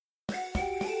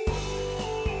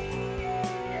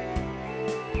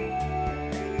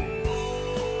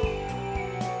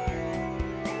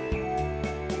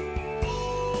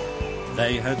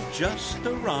They had just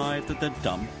arrived at the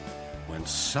dump when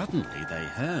suddenly they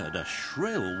heard a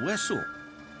shrill whistle.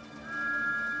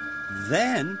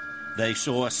 Then they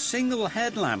saw a single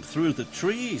headlamp through the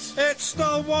trees. "It's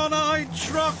the one-eyed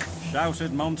truck!"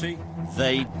 shouted Monty.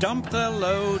 They dumped their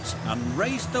loads and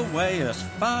raced away as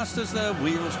fast as their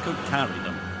wheels could carry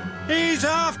them. "He's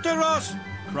after us!"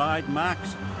 cried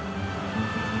Max.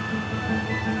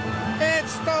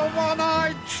 "It's the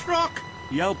one-eyed truck!"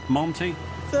 yelped Monty.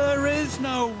 "There is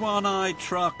no one-eyed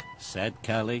truck," said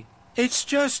Kelly. "It's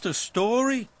just a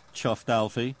story," chuffed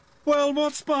Alfie. "Well,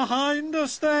 what's behind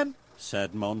us then?"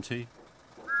 said Monty.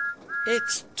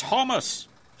 "It's Thomas,"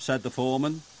 said the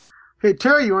foreman. Hey,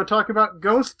 Terry, you want to talk about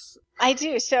ghosts? I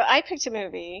do. So I picked a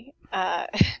movie that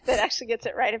actually gets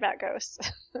it right about ghosts.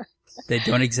 They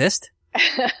don't exist?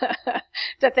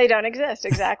 That they don't exist,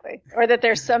 exactly. Or that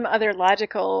there's some other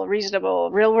logical,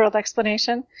 reasonable, real-world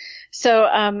explanation. So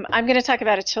I'm going to talk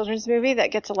about a children's movie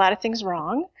that gets a lot of things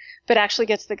wrong, but actually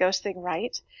gets the ghost thing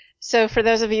right. So for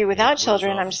those of you without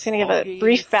children, I'm just going to give a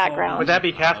brief background. Would that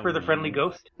be Casper the Friendly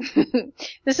Ghost?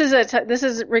 This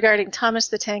is regarding Thomas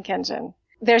the Tank Engine.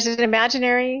 There's an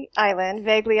imaginary island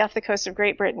vaguely off the coast of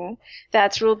Great Britain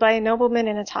that's ruled by a nobleman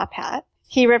in a top hat.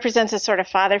 He represents a sort of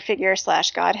father figure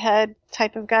 / godhead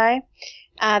type of guy.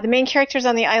 The main characters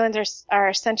on the island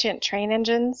are sentient train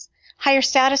engines. Higher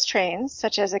status trains,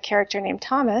 such as a character named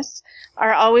Thomas,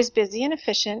 are always busy and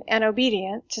efficient and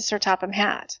obedient to Sir Topham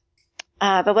Hatt.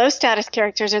 The low status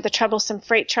characters are the troublesome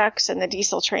freight trucks and the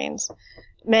diesel trains.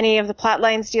 Many of the plot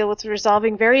lines deal with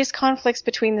resolving various conflicts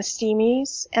between the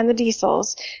steamies and the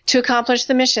diesels to accomplish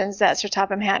the missions that Sir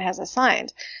Topham Hatt has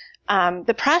assigned.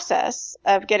 The process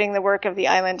of getting the work of the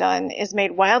island done is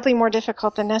made wildly more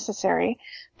difficult than necessary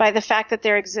by the fact that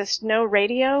there exists no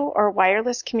radio or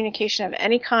wireless communication of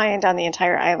any kind on the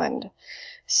entire island.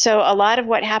 So a lot of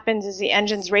what happens is the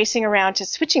engines racing around to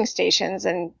switching stations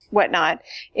and whatnot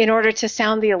in order to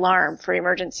sound the alarm for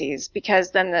emergencies,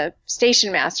 because then the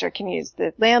station master can use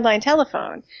the landline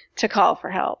telephone to call for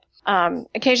help.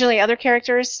 Occasionally other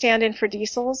characters stand in for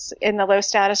diesels in the low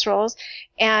status roles,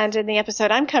 and in the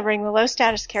episode I'm covering, the low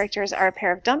status characters are a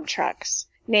pair of dump trucks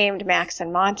named Max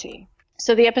and Monty.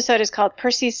 So the episode is called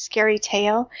Percy's Scary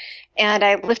Tale, and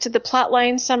I lifted the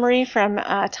plotline summary from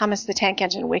Thomas the Tank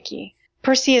Engine wiki.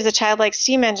 Percy is a childlike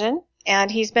steam engine,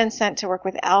 and he's been sent to work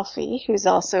with Alfie, who's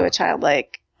also a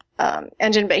childlike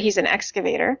engine, but he's an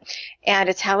excavator. And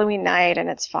it's Halloween night, and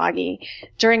it's foggy.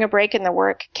 During a break in the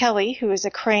work, Kelly, who is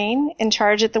a crane in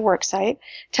charge at the work site,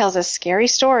 tells a scary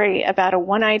story about a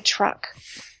one-eyed truck.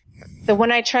 The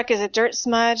one-eyed truck is a dirt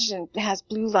smudge and has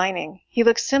blue lining. He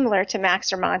looks similar to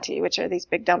Max or Monty, which are these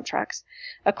big dump trucks.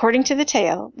 According to the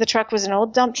tale, the truck was an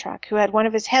old dump truck who had one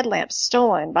of his headlamps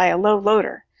stolen by a low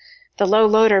loader. The low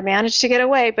loader managed to get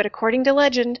away, but according to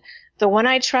legend, the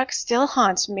one-eyed truck still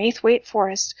haunts Maithwaite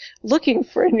Forest looking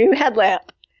for a new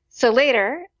headlamp. So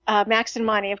later, Max and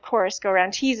Monty, of course, go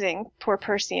around teasing poor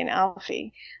Percy and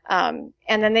Alfie. And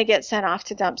then they get sent off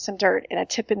to dump some dirt in a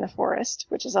tip in the forest,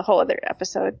 which is a whole other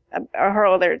episode, a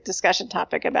whole other discussion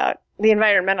topic about the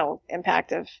environmental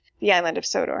impact of the island of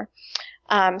Sodor.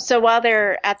 So while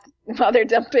they're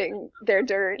dumping their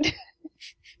dirt,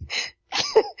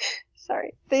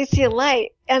 sorry, they see a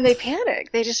light and they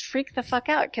panic. They just freak the fuck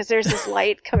out because there's this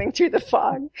light coming through the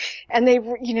fog, and they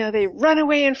run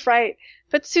away in fright.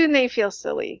 But soon they feel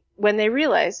silly when they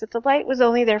realize that the light was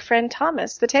only their friend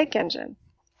Thomas, the tank engine.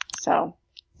 So,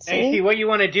 see what you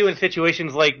want to do in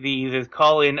situations like these is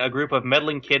call in a group of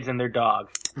meddling kids and their dog.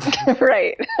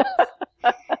 Right.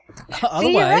 Otherwise,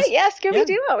 see, you're right. Yeah,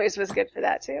 Scooby-Doo always was good for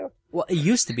that too. Well, it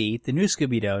used to be. The new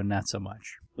Scooby-Doo, not so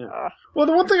much. Yeah. Well,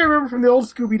 the one thing I remember from the old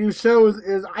Scooby-Doo shows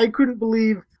is I couldn't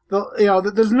believe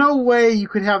that there's no way you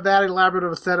could have that elaborate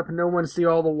of a setup and no one see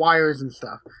all the wires and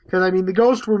stuff. Because, I mean, the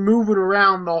ghosts were moving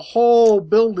around the whole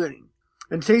building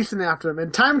and chasing after them.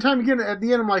 And time again, at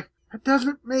the end, I'm like, that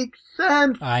doesn't make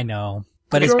sense. I know.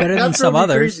 But it's better than some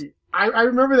others. Crazy. I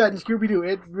remember that in Scooby-Doo.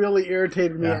 It really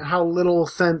irritated me at how little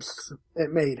sense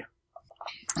it made.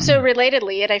 So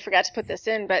relatedly, and I forgot to put this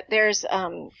in, but there's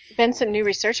been some new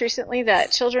research recently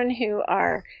that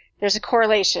there's a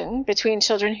correlation between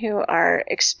children who are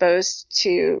exposed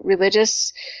to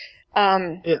religious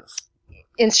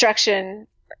instruction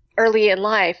early in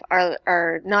life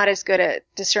are not as good at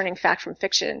discerning fact from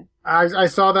fiction. I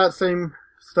saw that same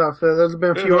stuff. There's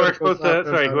been a few who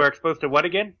are exposed to what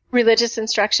again? Religious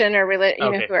instruction, or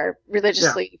who are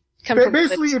religiously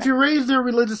basically, if you raise their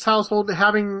religious household,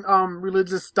 having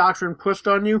religious doctrine pushed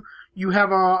on you, you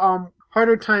have a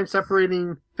harder time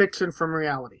separating fiction from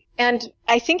reality. And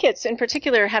I think it's in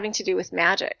particular having to do with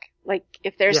magic, Like,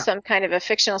 if there's Yeah. some kind of a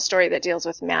fictional story that deals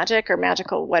with magic or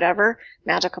magical whatever,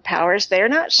 magical powers, they're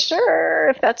not sure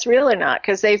if that's real or not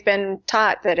because they've been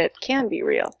taught that it can be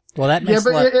real. Well, that makes a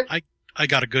lot. I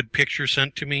got a good picture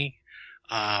sent to me.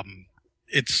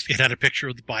 It had a picture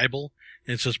of the Bible,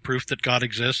 and it says proof that God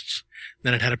exists.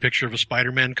 Then it had a picture of a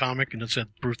Spider-Man comic, and it said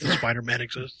proof that Spider-Man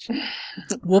exists.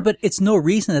 Well, but it's no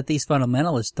reason that these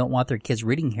fundamentalists don't want their kids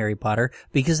reading Harry Potter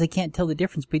because they can't tell the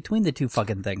difference between the two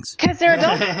fucking things. Because they're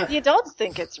adults. The adults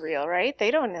think it's real, right? They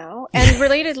don't know. And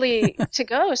relatedly to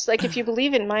ghosts, like if you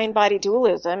believe in mind-body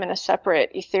dualism and a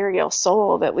separate ethereal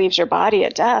soul that leaves your body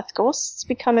at death, ghosts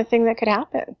become a thing that could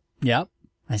happen. Yep,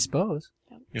 I suppose.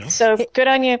 Yeah. So good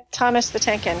on you, Thomas the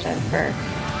Tank Engine, for...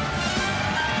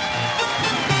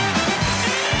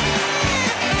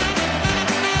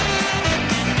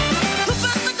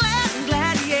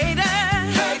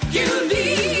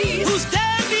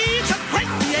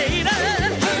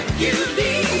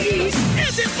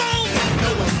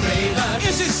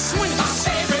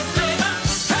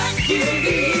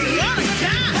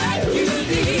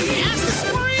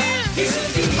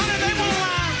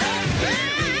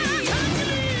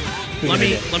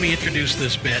 Let me introduce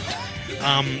this bit.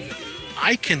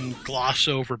 I can gloss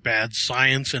over bad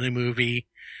science in a movie.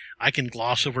 I can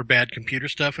gloss over bad computer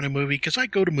stuff in a movie because I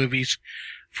go to movies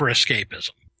for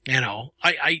escapism. You know,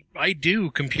 I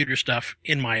do computer stuff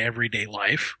in my everyday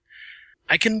life.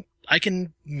 I can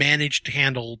manage to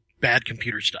handle bad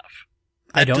computer stuff.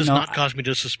 That does not cause me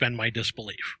to suspend my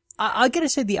disbelief. I gotta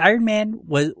say, the Iron Man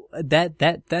was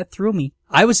that threw me.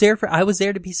 I was there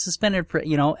to be suspended for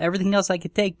everything else I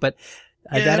could take, but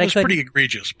it was pretty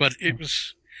egregious. But it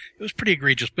was pretty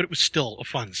egregious, but it was still a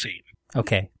fun scene.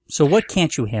 Okay, so what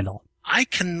can't you handle? I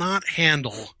cannot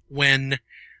handle when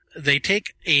they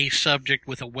take a subject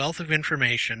with a wealth of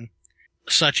information,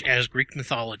 such as Greek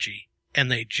mythology, and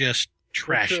they just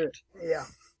trash it. Yeah,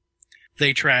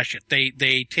 they trash it.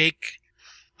 They take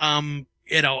a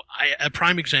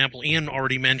prime example. Ian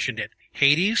already mentioned it.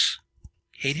 Hades.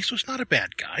 Hades was not a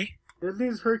bad guy.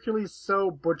 Disney's Hercules so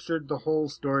butchered the whole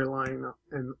storyline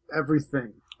and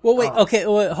everything. Well, wait. Okay.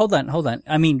 Well, hold on.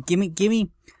 I mean, give me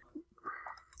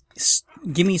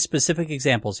specific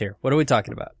examples here. What are we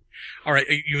talking about? All right.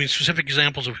 You mean specific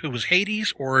examples of who was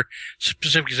Hades, or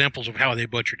specific examples of how they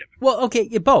butchered him? Well,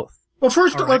 okay, both. Well,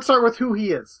 first, let's start with who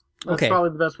he is. That's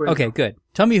probably the best way. Okay, good.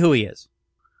 Tell me who he is.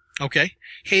 Okay.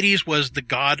 Hades was the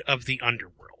god of the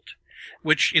underworld,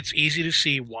 which it's easy to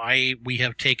see why we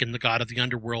have taken the god of the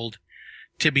underworld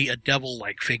to be a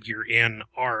devil-like figure in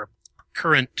our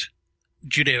current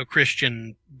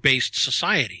Judeo-Christian based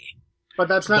society. But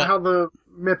that's not how the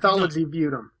mythology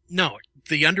viewed him. No,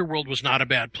 the underworld was not a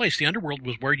bad place. The underworld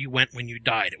was where you went when you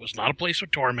died. It was not a place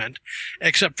of torment,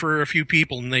 except for a few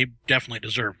people, and they definitely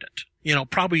deserved it. You know,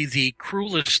 probably the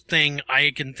cruelest thing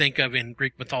I can think of in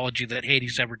Greek mythology that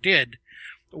Hades ever did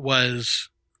was,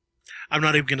 I'm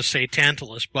not even going to say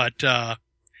Tantalus, but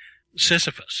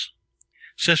Sisyphus.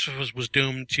 Sisyphus was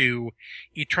doomed to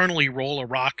eternally roll a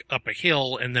rock up a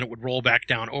hill, and then it would roll back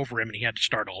down over him, and he had to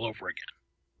start all over again.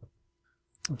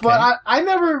 Okay. But I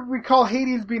never recall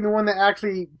Hades being the one that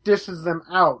actually dishes them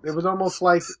out. It was almost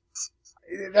like,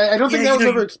 I don't think that was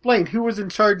ever explained. Who was in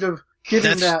charge of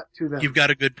giving that to them? You've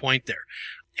got a good point there.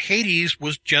 Hades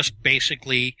was just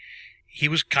basically, he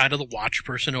was kind of the watch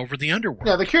person over the underworld.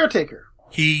 Yeah, the caretaker.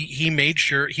 He made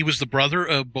sure, he was the brother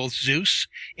of both Zeus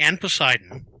and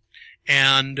Poseidon,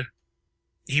 and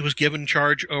he was given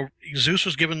charge over, Zeus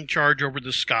was given charge over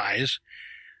the skies,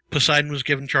 Poseidon was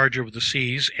given charge over the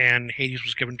seas, and Hades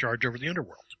was given charge over the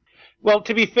underworld. Well,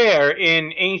 to be fair,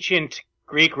 in ancient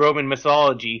Greek Roman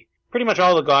mythology, pretty much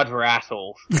all the gods were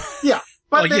assholes. Yeah,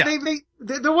 but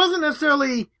there wasn't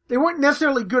necessarily, they weren't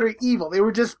necessarily good or evil. They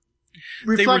were just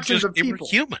reflections of people.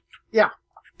 They were human. Yeah.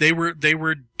 They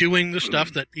were doing the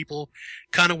stuff that people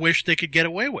kind of wish they could get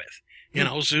away with. You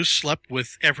know, Zeus slept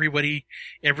with everybody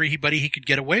he could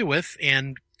get away with,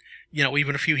 and, you know,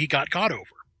 even a few he got caught over.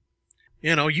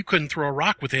 You know, you couldn't throw a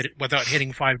rock with it without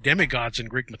hitting 5 demigods in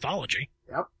Greek mythology.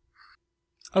 Yep.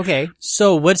 Okay,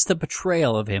 so what's the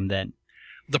portrayal of him then?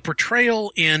 The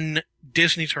portrayal in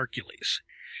Disney's Hercules.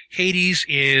 Hades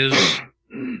is,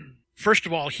 first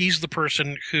of all, he's the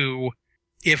person who,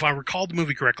 if I recall the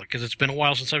movie correctly, because it's been a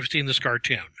while since I've seen this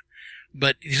cartoon,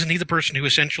 but isn't he the person who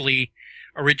essentially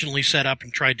originally set up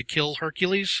and tried to kill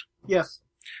Hercules? Yes.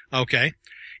 Okay.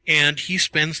 And he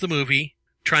spends the movie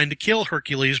trying to kill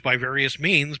Hercules by various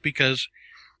means because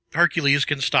Hercules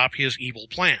can stop his evil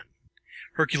plan.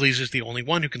 Hercules is the only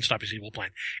one who can stop his evil plan.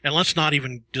 And let's not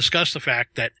even discuss the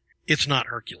fact that It's not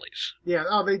Hercules.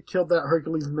 Yeah, they killed that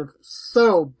Hercules myth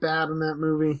so bad in that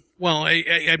movie. Well,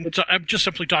 I'm just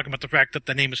simply talking about the fact that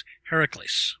the name is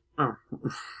Heracles. Oh.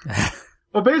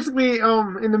 Well, basically,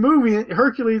 in the movie,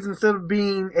 Hercules, instead of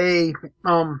being a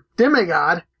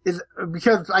demigod, is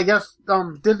because I guess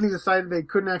Disney decided they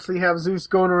couldn't actually have Zeus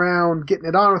going around getting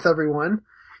it on with everyone.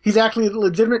 He's actually a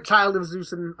legitimate child of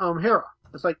Zeus and Hera.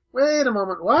 It's like, wait a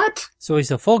moment, what? So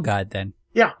he's a full god then.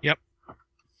 Yeah. Yep.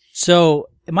 So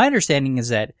my understanding is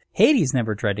that Hades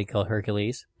never tried to kill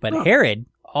Hercules, but Herod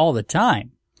all the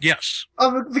time. Yes.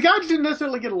 The gods didn't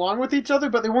necessarily get along with each other,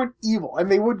 but they weren't evil,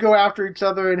 and they would go after each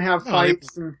other and have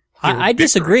fights. I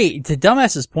disagree. To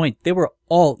Dumbass's point, they were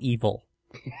all evil.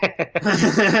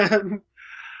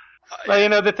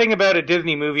 Well, the thing about a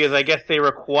Disney movie is I guess they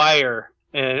require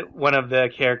one of the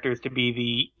characters to be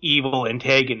the evil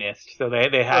antagonist, so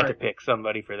they had to pick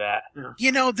somebody for that.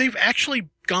 Yeah. They've actually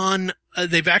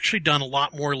done a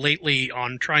lot more lately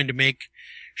on trying to make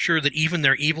sure that even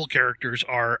their evil characters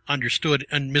are understood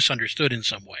and misunderstood in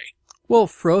some way. Well,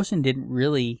 Frozen didn't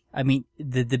really,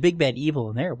 the big bad evil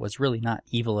in there was really not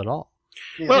evil at all.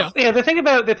 Yeah. Well, the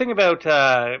thing about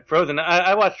Frozen,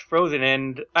 I watched Frozen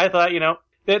and I thought,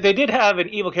 they did have an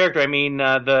evil character. I mean,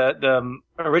 the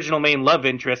original main love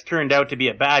interest turned out to be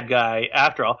a bad guy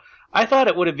after all. I thought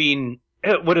it would have been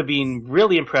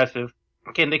really impressive.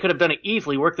 Okay, and they could have done it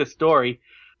easily, worked the story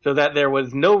so that there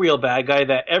was no real bad guy,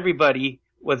 that everybody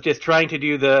was just trying to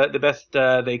do the best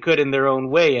they could in their own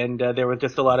way, and there was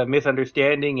just a lot of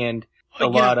misunderstanding and a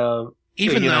lot of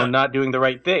not doing the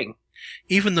right thing.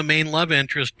 Even the main love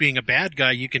interest being a bad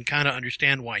guy, you can kind of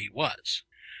understand why he was.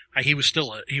 He was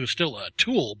still a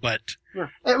tool, but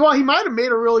well, he might have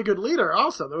made a really good leader.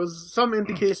 Also, there was some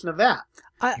indication of that.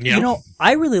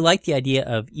 I really like the idea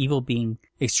of evil being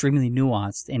extremely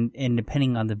nuanced and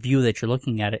depending on the view that you're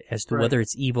looking at it as to whether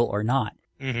it's evil or not.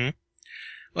 Mm-hmm.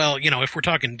 Well, if we're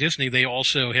talking Disney, they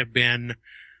also have been,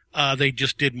 they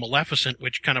just did Maleficent,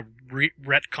 which kind of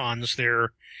retcons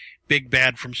their big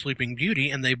bad from Sleeping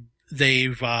Beauty, and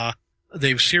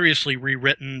they've seriously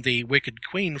rewritten the Wicked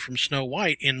Queen from Snow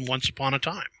White in Once Upon a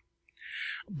Time.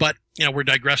 But, we're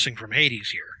digressing from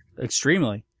Hades here.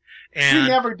 Extremely. And we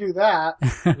never do that.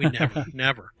 We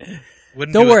never.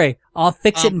 Wouldn't Don't do worry. I'll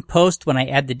fix it in post when I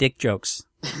add the dick jokes.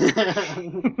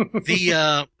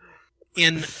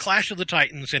 In Clash of the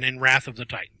Titans and in Wrath of the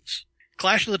Titans.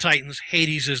 Clash of the Titans,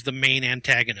 Hades is the main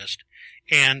antagonist,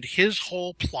 and his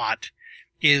whole plot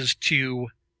is to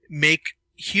make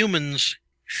humans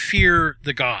fear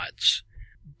the gods,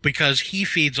 because he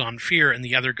feeds on fear and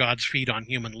the other gods feed on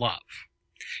human love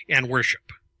and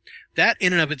worship. That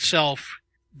in and of itself,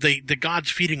 the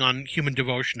gods feeding on human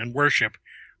devotion and worship,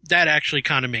 that actually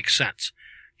kind of makes sense.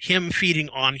 Him feeding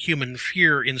on human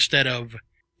fear instead of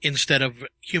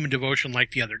human devotion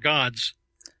like the other gods,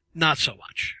 not so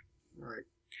much. Right.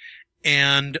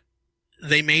 And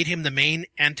they made him the main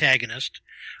antagonist,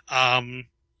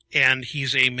 and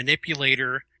he's a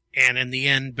manipulator, and in the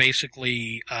end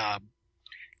basically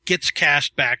gets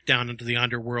cast back down into the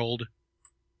underworld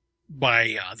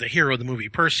by the hero of the movie,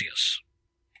 Perseus,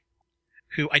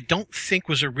 who I don't think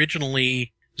was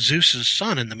originally Zeus's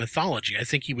son in the mythology. I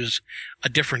think he was a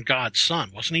different god's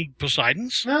son. Wasn't he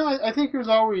Poseidon's? No, I think he was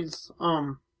always,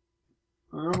 I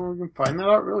don't know, we can find that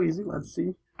out real easy. Let's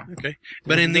see. Okay.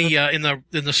 But in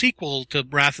the sequel to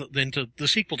the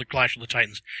sequel to Clash of the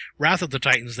Titans, Wrath of the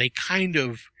Titans, they kind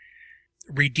of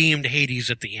redeemed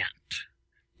Hades at the end.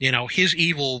 His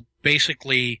evil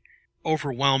basically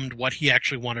overwhelmed what he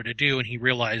actually wanted to do, and he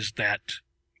realized that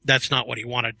that's not how he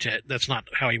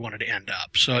wanted to end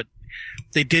up. So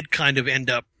they did kind of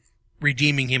end up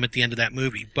redeeming him at the end of that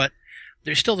movie. But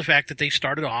there's still the fact that they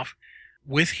started off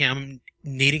with him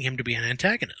needing him to be an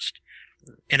antagonist.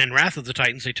 And in Wrath of the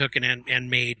Titans, they took and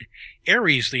made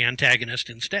Ares the antagonist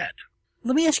instead.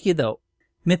 Let me ask you, though.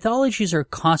 Mythologies are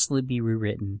constantly being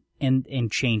rewritten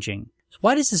and changing. So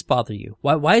why does this bother you?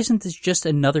 Why isn't this just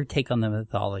another take on the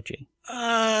mythology?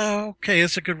 Okay,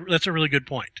 that's a really good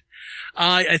point.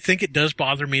 I think it does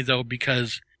bother me, though,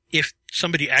 because if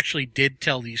somebody actually did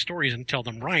tell these stories and tell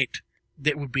them right,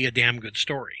 that would be a damn good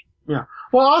story. Yeah.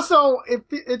 Well, also,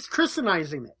 it's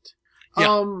Christianizing it.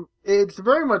 Yeah. It's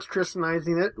very much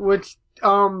Christianizing it, which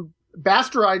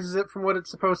bastardizes it from what it's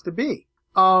supposed to be.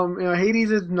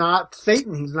 Hades is not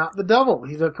Satan. He's not the devil.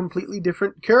 He's a completely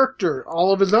different character,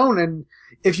 all of his own. And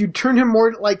if you turn him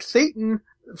more like Satan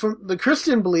from the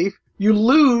Christian belief, you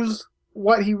lose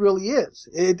what he really is.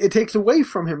 It takes away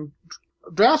from him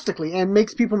drastically and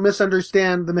makes people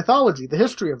misunderstand the mythology, the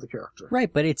history of the character.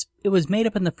 Right, but it was made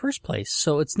up in the first place,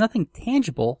 so it's nothing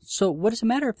tangible. So what does it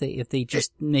matter if they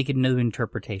just make another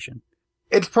interpretation?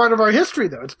 It's part of our history,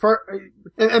 though. It's part,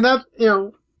 and that, you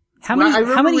know. How many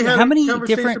conversation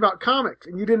different about comics,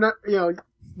 and you did not, you know,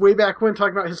 way back when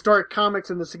talking about historic comics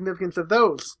and the significance of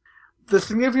those. The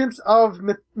significance of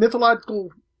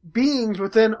mythological beings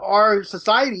within our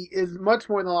society is much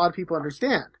more than a lot of people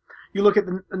understand. You look at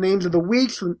the names of the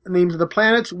weeks, the names of the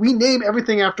planets. We name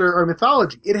everything after our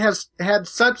mythology. It has had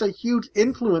such a huge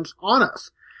influence on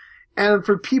us, and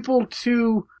for people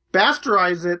to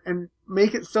bastardize it and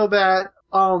make it so that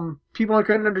people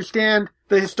couldn't understand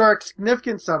the historic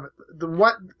significance of it,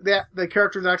 what the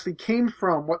characters actually came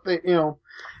from, what they, you know,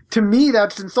 to me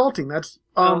that's insulting. That's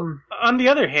on the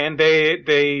other hand,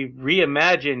 they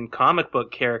reimagine comic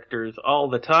book characters all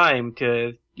the time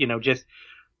to, you know, just,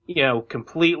 you know,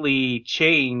 completely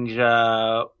change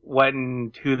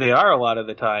who they are a lot of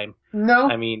the time. No,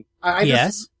 I mean,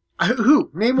 yes.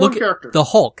 Who? Name one character. The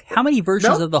Hulk. How many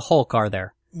versions of the Hulk are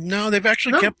there? No, they've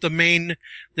actually kept the main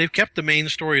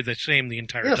story the same the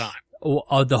entire time.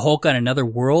 Oh, the Hulk on another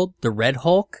world? The Red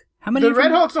Hulk? How many? The Red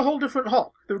Hulk's a whole different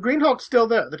Hulk. The Green Hulk's still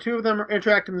there. The two of them are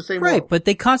interacting in the same world. Right, but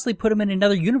they constantly put him in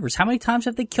another universe. How many times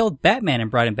have they killed Batman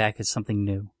and brought him back as something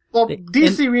new? Well,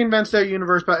 DC reinvents their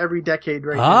universe about every decade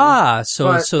right now. Ah,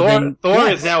 so Thor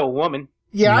is now a woman.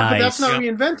 Yeah, nice. But that's not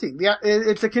reinventing. Yeah,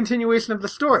 it's a continuation of the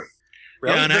story.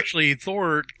 Really? Yeah, and actually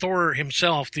Thor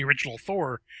himself, the original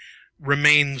Thor,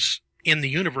 remains in the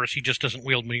universe. He just doesn't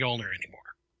wield Mjolnir anymore.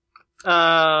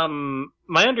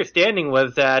 My understanding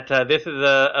was that this is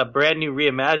a brand new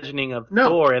reimagining of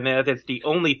Thor, and that it's the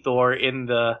only Thor in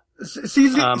the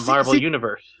Marvel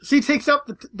universe. He takes up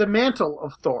the mantle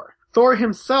of Thor. Thor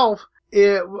himself,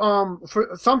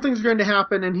 something's going to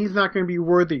happen, and he's not going to be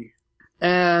worthy,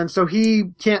 and so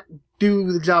he can't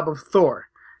do the job of Thor.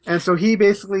 And so he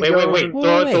basically Wait.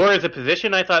 Thor is a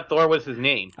position? I thought Thor was his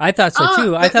name. I thought so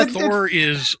too. I thought Thor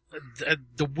is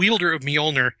the wielder of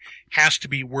Mjolnir has to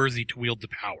be worthy to wield the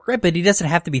power. Right, but he doesn't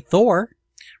have to be Thor.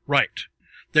 Right.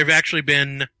 There've actually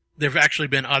been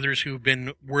others who've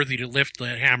been worthy to lift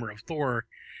the hammer of Thor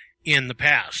in the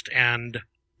past, and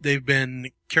they've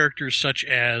been characters such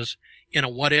as in a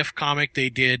What If comic they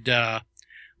did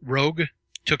Rogue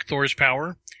took Thor's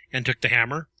power and took the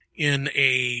hammer. In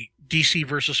a DC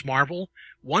versus Marvel,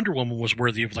 Wonder Woman was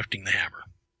worthy of lifting the hammer.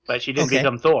 But she didn't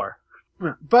become Thor.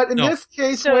 But in this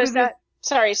case, so is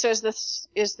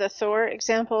the Thor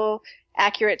example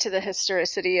accurate to the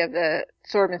historicity of the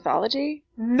Thor mythology?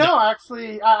 No,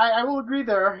 actually, I will agree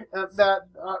there that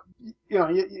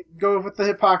you go with the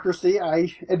hypocrisy.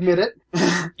 I admit it.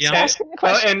 Yeah.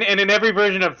 And in every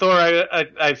version of Thor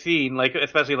I've seen, like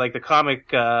especially like the comic,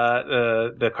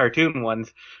 the cartoon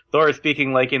ones, Thor is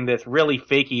speaking like in this really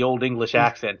fakey old English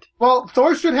accent. Well,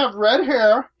 Thor should have red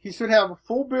hair. He should have a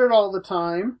full beard all the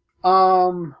time.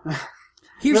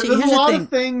 There's a lot of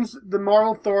things the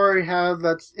Marvel Thor has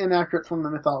that's inaccurate from the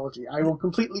mythology. I will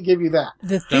completely give you that.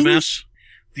 Dumbass,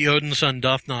 the Odin son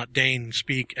doth not deign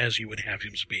speak as you would have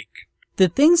him speak. The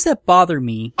things that bother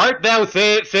me... Art thou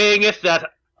saying it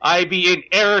that I be in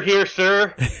error here,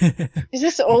 sir? Is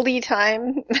this oldie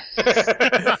time?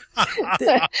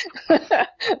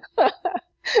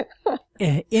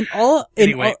 In all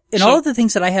of the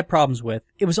things that I had problems with,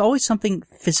 it was always something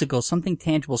physical, something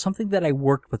tangible, something that I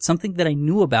worked with, something that I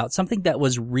knew about, something that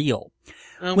was real.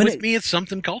 With me, it's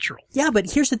something cultural. Yeah,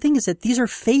 but here's the thing is that these are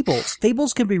fables.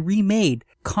 Fables can be remade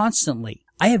constantly.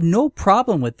 I have no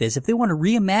problem with this. If they want to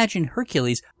reimagine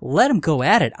Hercules, let them go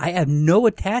at it. I have no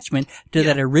attachment to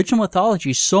that original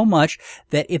mythology so much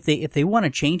that if they want to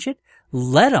change it,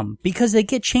 let them, because they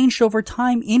get changed over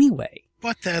time anyway.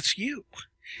 But that's you.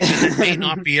 And it may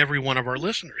not be every one of our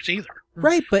listeners either.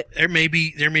 Right, but there may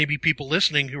be people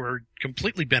listening who are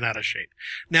completely bent out of shape.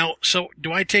 Now, so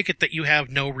do I take it that you have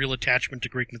no real attachment to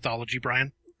Greek mythology,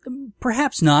 Brian?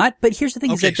 Perhaps not, but here's the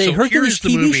thing is that the Hercules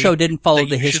TV show didn't follow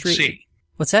the history. See.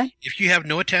 What's that? If you have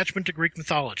no attachment to Greek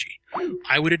mythology,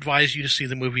 I would advise you to see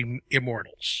the movie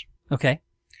Immortals. Okay.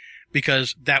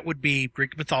 Because that would be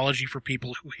Greek mythology for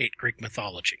people who hate Greek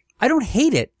mythology. I don't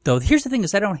hate it, though. Here's the thing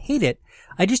is I don't hate it.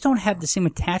 I just don't have the same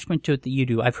attachment to it that you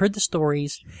do. I've heard the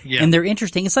stories, and they're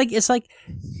interesting. It's like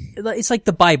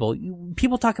the Bible.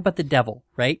 People talk about the devil,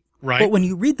 right? Right. But when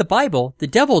you read the Bible, the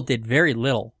devil did very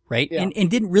little, right? Yeah.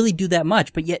 And didn't really do that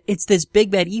much, but yet it's this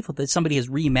big bad evil that somebody has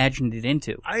reimagined it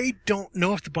into. I don't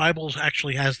know if the Bible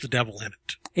actually has the devil in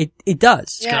it. It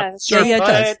does. Yeah, it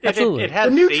does. Absolutely. It has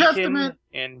the New Satan Testament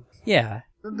and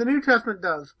the New Testament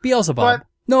does. Beelzebub. But,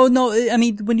 no. I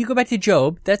mean, when you go back to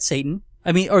Job, that's Satan.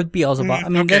 I mean, or Beelzebub. I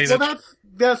mean, okay,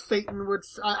 that's Satan. Which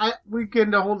we get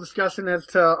into a whole discussion as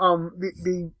to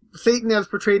the Satan as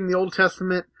portrayed in the Old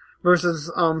Testament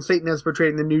versus Satan as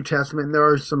portrayed in the New Testament. And there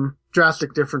are some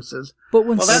drastic differences. But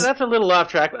when that's a little off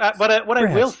track. But what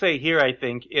I will say here, I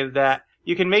think, is that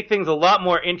you can make things a lot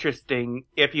more interesting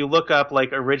if you look up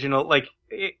like original, like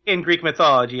in Greek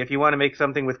mythology. If you want to make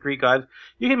something with Greek gods,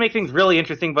 you can make things really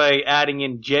interesting by adding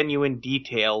in genuine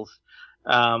details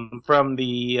from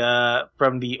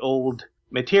the old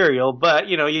material. But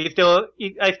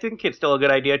I think it's still a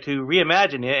good idea to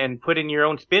reimagine it and put in your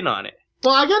own spin on it.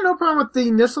 Well, I got no problem with the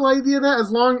initial idea of that, as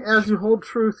long as you hold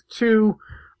truth to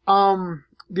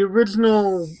the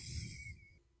original.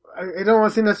 I don't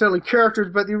want to say necessarily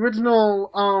characters, but the original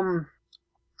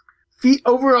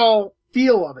overall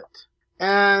feel of it.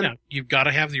 And yeah, you've got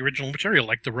to have the original material,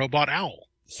 like the robot owl.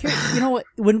 Here, you know what?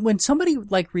 When somebody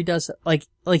like redoes, like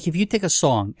if you take a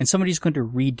song and somebody's going to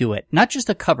redo it, not just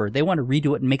a cover, they want to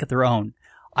redo it and make it their own.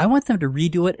 I want them to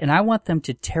redo it, and I want them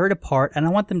to tear it apart, and I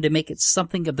want them to make it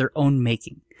something of their own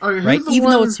making, right? Even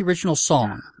though it's the original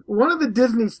song. One of the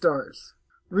Disney stars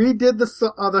redid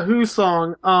the Who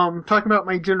song, talking about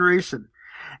my generation.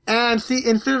 And see,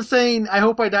 instead of saying, I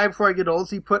hope I die before I get old,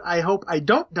 he put, I hope I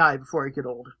don't die before I get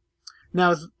old.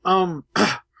 Now,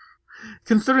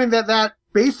 considering that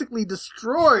basically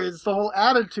destroys the whole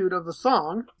attitude of the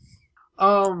song,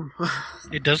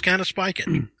 it does kind of spike it.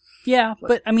 Yeah,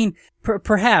 but I mean,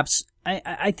 perhaps,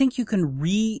 I think you can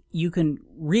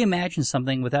reimagine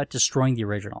something without destroying the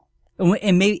original.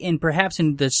 And perhaps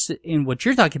in what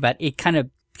you're talking about, it kind of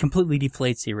completely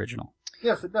deflates the original.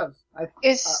 Yes, it does. I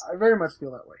very much feel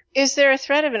that way. Is there a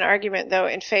thread of an argument, though,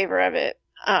 in favor of it,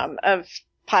 of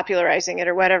popularizing it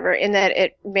or whatever, in that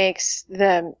it makes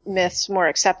the myths more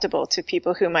acceptable to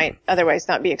people who might otherwise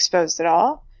not be exposed at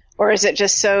all? Or is it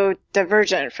just so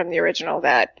divergent from the original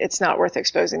that it's not worth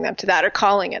exposing them to that or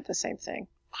calling it the same thing?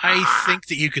 I think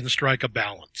that you can strike a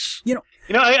balance.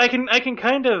 I can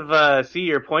kind of see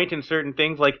your point in certain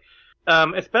things, like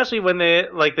especially when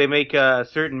they make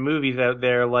certain movies out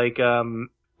there, like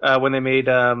when they made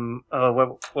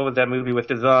what was that movie with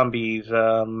the zombies,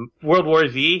 World War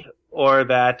Z, or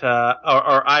that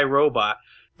or I, Robot.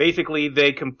 Basically,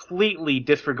 they completely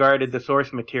disregarded the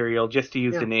source material just to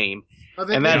use the name,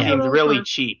 and that seems really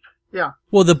cheap. Yeah.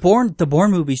 Well, the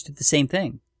Bourne movies did the same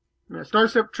thing. Yeah,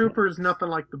 Starship Troopers, nothing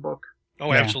like the book.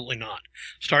 Oh, absolutely not.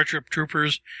 Starship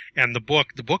Troopers and the book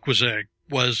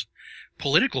was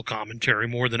political commentary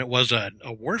more than it was a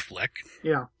war flick.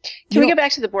 Yeah. Can we go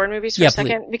back to the Bourne movies for a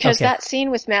second? Please. Because Okay. that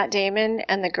scene with Matt Damon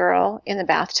and the girl in the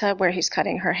bathtub where he's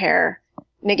cutting her hair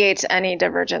negates any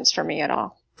divergence for me at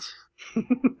all.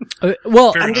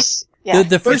 Well, Fair I'm enough. just, yeah.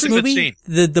 the first It's a good movie,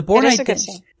 scene. the Bourne It is a good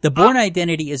scene. the Bourne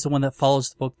Identity is the one that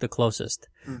follows the book the closest,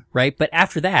 right? But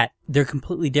after that, they're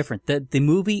completely different. The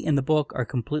movie and the book are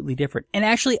completely different. And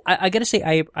actually, I gotta say,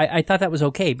 I thought that was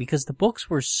okay because the books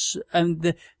were,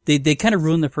 they kind of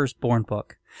ruined the first Bourne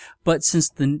book. But since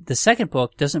the second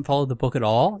book doesn't follow the book at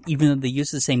all, even though they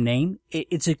use the same name,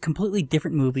 it's a completely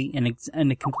different movie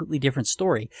and a completely different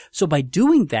story. So by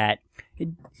doing that,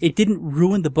 it didn't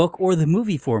ruin the book or the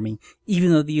movie for me,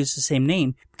 even though they use the same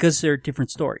name, because they're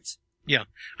different stories. Yeah,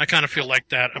 I kind of feel like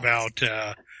that about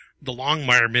the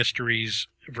Longmire Mysteries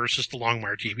versus the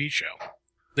Longmire TV show.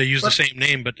 They use the same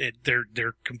name, but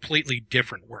they're completely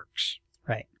different works.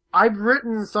 Right. I've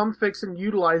written some fiction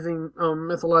utilizing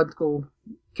mythological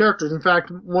characters. In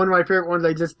fact, one of my favorite ones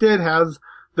I just did has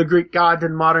the Greek gods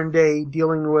in modern day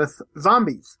dealing with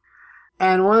zombies.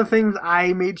 And one of the things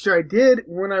I made sure I did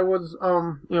when I was,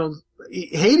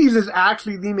 Hades is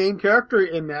actually the main character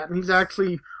in that, and he's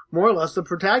actually more or less the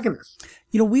protagonist.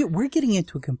 We're getting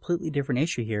into a completely different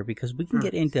issue here because we can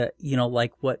get into,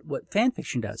 like what fan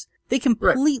fiction does. They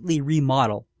completely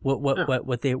remodel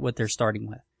what they're starting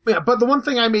with. Yeah, but the one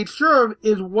thing I made sure of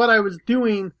is what I was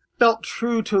doing felt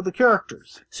true to the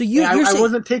characters. So you're I saying,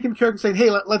 wasn't taking the character and saying,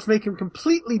 hey, let's make him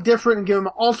completely different and give him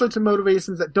all sorts of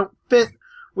motivations that don't fit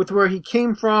with where he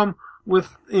came from,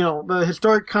 with, the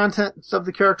historic contents of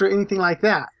the character, anything like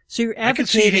that. so you're I can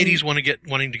see advocating. Hades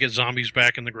wanting to get zombies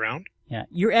back in the ground. Yeah,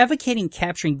 you're advocating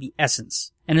capturing the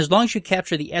essence, and as long as you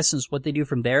capture the essence, what they do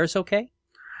from there is okay.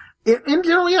 In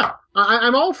general, yeah.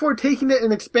 I'm all for taking it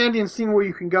and expanding and seeing where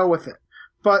you can go with it.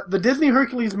 But the Disney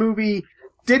Hercules movie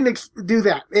didn't do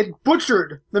that. It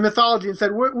butchered the mythology and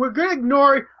said, we're going to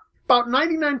ignore about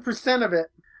 99% of it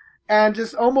and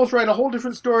just almost write a whole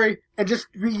different story and just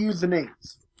reuse the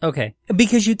names. Okay,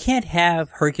 because you can't have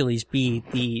Hercules be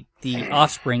the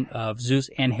offspring of Zeus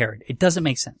and Herod. It doesn't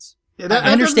make sense. Yeah,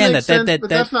 I understand that. But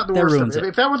that's not the that worst ruins of it. it.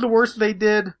 If that was the worst they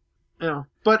did,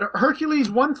 But Hercules,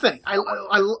 one thing I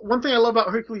love about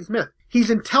Hercules myth,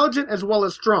 he's intelligent as well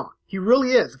as strong. He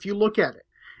really is, if you look at it.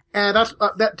 And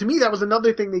that to me, that was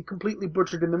another thing they completely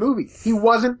butchered in the movie. He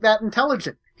wasn't that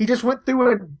intelligent. He just went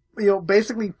through and,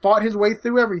 basically fought his way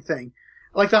through everything.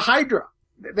 Like the Hydra.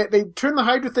 They turned the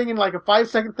Hydra thing in like a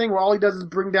 5-second thing where all he does is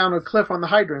bring down a cliff on the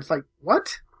Hydra. It's like,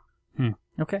 what?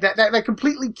 Okay. That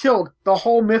completely killed the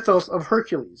whole mythos of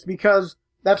Hercules, because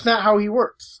that's not how he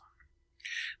works.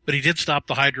 But he did stop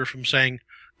the Hydra from saying,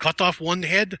 "Cut off one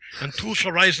head and two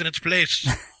shall rise in its place."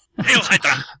 Hail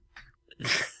Hydra!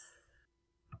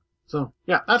 So,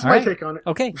 yeah, that's my take on it.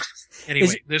 Okay.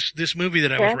 Anyway, this movie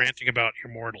that I was ranting about,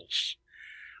 Immortals,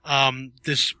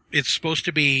 it's supposed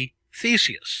to be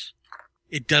Theseus.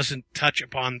 It doesn't touch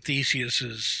upon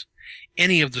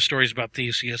any of the stories about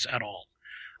Theseus at all.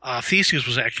 Theseus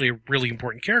was actually a really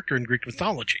important character in Greek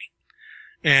mythology.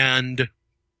 And,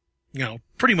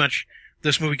 pretty much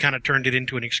this movie kind of turned it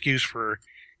into an excuse for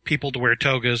people to wear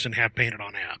togas and have painted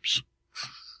on abs.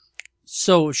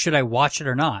 So, should I watch it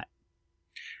or not?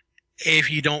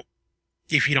 If you don't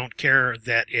care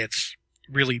that it's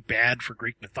really bad for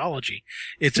Greek mythology,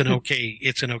 it's an okay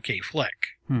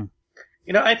flick.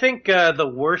 I think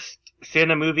the worst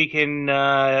sin a movie can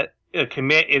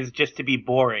commit is just to be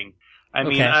boring. I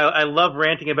mean, I love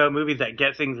ranting about movies that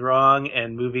get things wrong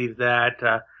and movies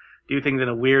that do things in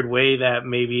a weird way that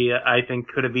maybe I think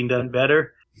could have been done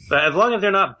better. But as long as they're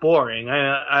not boring,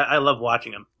 I love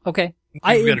watching them. Okay.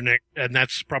 And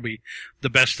that's probably the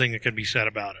best thing that can be said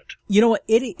about it. You know what?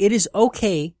 It is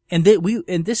okay, and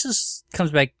this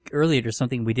comes back earlier to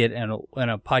something we did in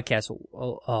a podcast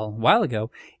a while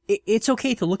ago. It's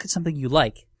okay to look at something you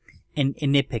like and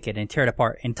nitpick it and tear it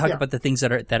apart and talk about the things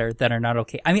that are not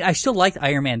okay. I mean, I still liked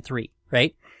Iron Man 3,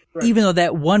 right? Even though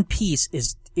that one piece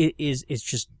is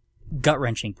just gut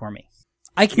wrenching for me.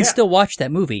 I can still watch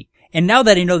that movie, and now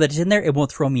that I know that it's in there, it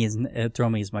won't throw me as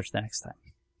much the next time.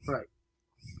 Right.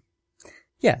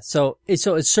 Yeah, so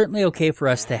it's certainly okay for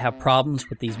us to have problems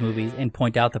with these movies and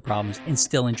point out the problems and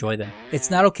still enjoy them.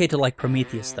 It's not okay to like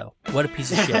Prometheus, though. What a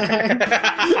piece of shit.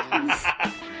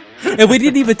 And we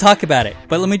didn't even talk about it,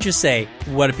 but let me just say,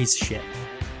 what a piece of shit.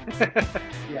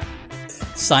 Yeah.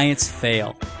 Science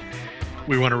fail.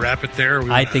 We want to wrap it there?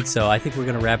 I think so. I think we're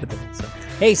going to wrap it there. So,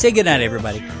 hey, say goodnight,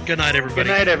 everybody. Good night, everybody.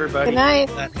 Good night, everybody. Good night.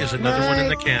 That is another one in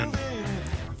the can.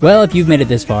 Well, if you've made it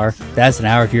this far, that's an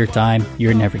hour of your time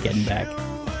you're never getting back.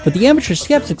 But the Amateur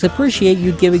Skeptics appreciate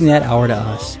you giving that hour to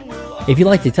us. If you'd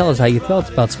like to tell us how you felt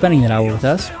about spending that hour with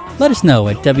us, let us know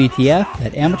at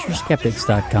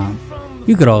WTF@amateurskeptics.com.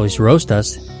 You could always roast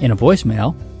us in a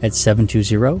voicemail at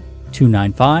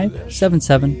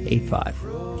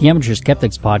 720-295-7785. The Amateur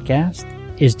Skeptics podcast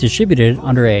is distributed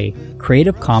under a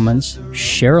Creative Commons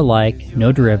Share-alike,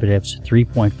 no derivatives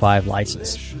 3.5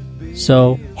 license.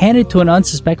 So, hand it to an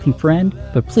unsuspecting friend,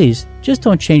 but please, just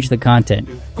don't change the content.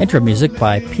 Intro music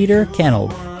by Peter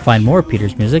Canold. Find more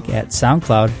Peter's music at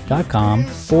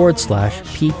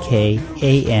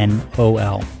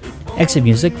soundcloud.com/PKANOL. Exit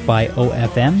music by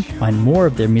OFM. Find more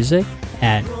of their music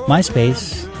at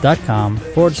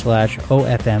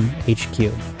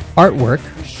myspace.com/OFMHQ. Artwork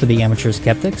for the Amateur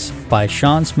Skeptics by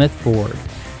Sean Smith Ford.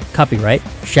 Copyright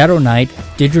Shadow Knight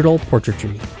Digital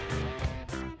Portraiture.